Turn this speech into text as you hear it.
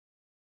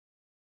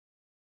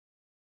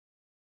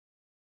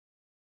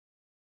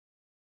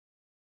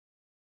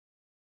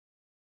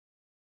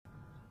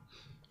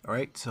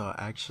Alright, so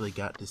I actually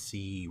got to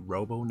see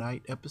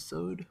RoboKnight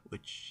episode,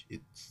 which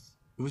it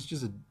was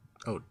just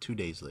 2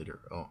 days later.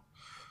 Oh,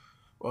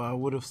 well, I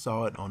would have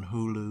saw it on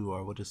Hulu, or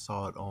I would have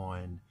saw it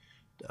on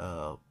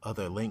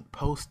other link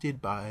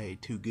posted by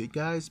two good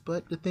guys.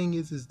 But the thing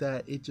is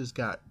that it just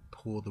got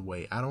pulled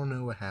away. I don't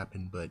know what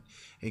happened, but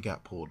it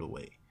got pulled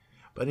away.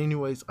 But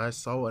anyways, I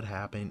saw what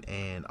happened,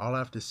 and all I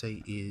have to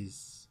say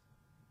is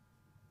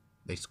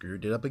they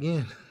screwed it up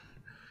again.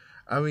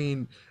 I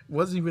mean,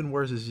 what's even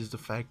worse is just the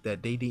fact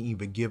that they didn't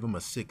even give him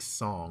a sixth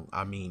song.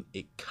 I mean,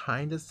 it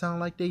kind of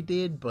sounded like they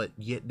did, but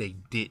yet they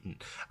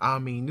didn't. I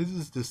mean, this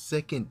is the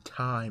second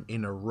time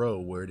in a row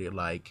where they're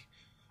like,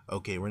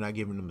 okay, we're not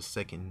giving him a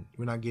second,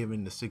 we're not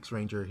giving the Sixth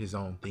Ranger his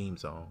own theme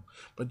song.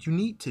 But you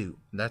need to.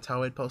 That's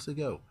how it's supposed to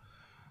go.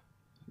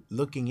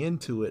 Looking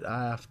into it,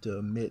 I have to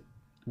admit,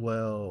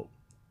 well,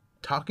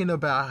 talking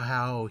about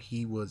how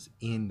he was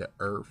in the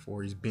earth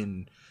or he's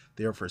been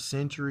there for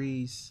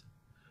centuries.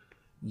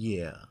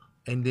 Yeah.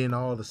 And then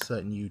all of a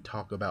sudden you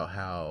talk about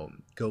how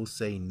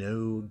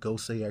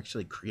Gosei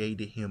actually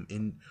created him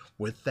in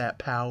with that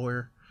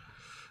power.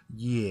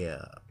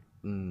 Yeah.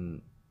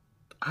 Mm,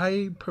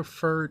 I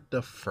preferred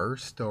the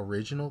first, the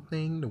original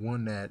thing, the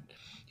one that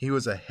he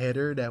was a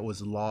header that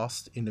was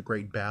lost in the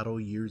Great Battle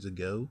years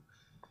ago.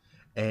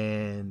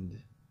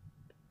 And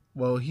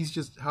well,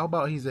 how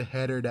about he's a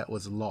header that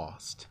was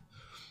lost?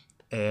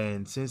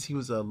 And since he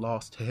was a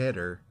lost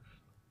header,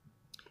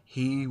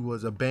 he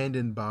was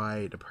abandoned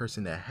by the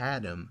person that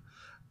had him,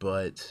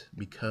 but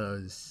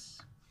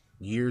because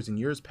years and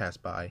years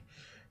passed by,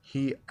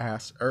 he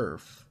asked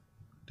Earth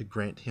to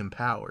grant him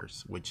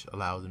powers, which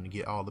allows him to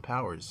get all the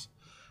powers.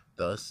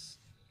 Thus,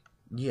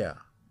 yeah,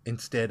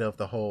 instead of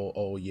the whole,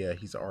 oh yeah,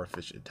 he's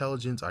artificial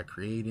intelligence, I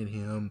created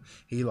him,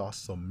 he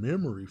lost some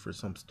memory for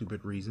some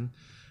stupid reason.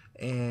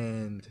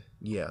 And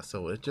yeah,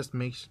 so it just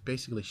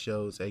basically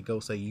shows, hey, go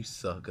say you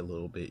suck a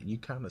little bit. You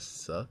kind of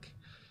suck.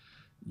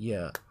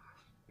 Yeah,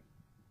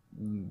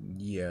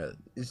 yeah,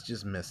 it's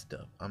just messed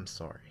up. I'm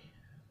sorry.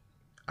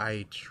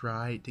 I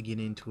tried to get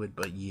into it,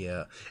 but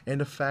yeah. And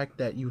the fact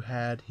that you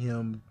had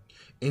him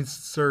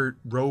insert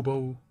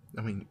insert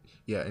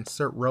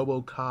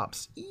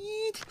RoboCops.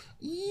 Eat.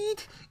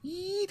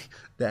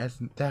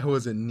 That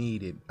wasn't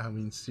needed. I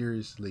mean,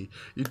 seriously,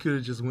 you could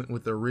have just went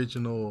with the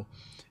original.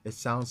 It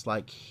sounds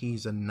like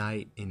he's a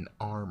knight in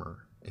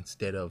armor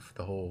instead of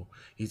the whole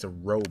he's a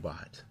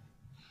robot.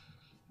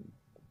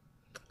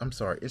 I'm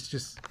sorry. It's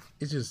just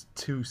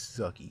too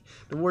sucky.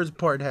 The worst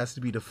part has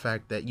to be the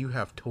fact that you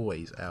have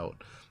toys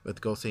out with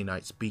Gosei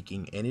Knight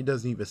speaking, and it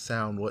doesn't even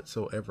sound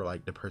whatsoever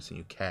like the person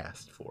you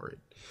cast for it.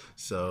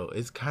 So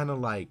it's kind of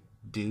like,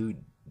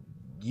 dude,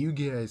 you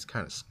guys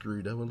kind of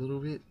screwed up a little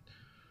bit.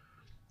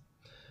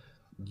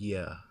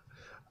 Yeah,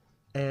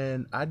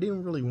 and I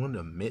didn't really want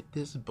to admit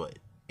this, but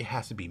it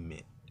has to be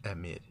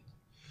admitted.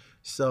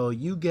 So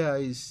you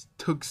guys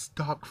took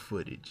stock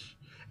footage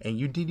and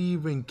you didn't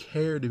even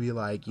care to be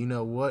like, you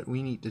know what,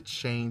 we need to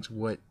change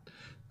what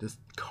the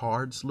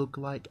cards look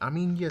like. I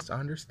mean, yes, I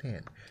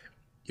understand.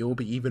 It will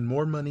be even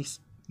more money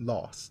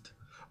lost.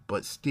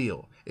 But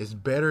still, it's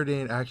better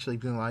than actually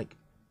being like,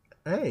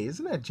 hey,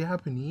 isn't that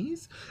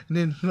Japanese? And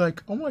then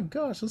like, oh my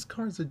gosh, those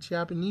cards are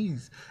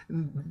Japanese.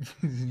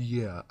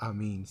 Yeah, I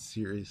mean,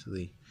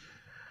 seriously.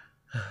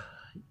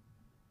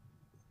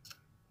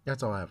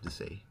 That's all I have to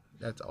say.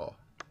 That's all.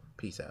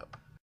 Peace out.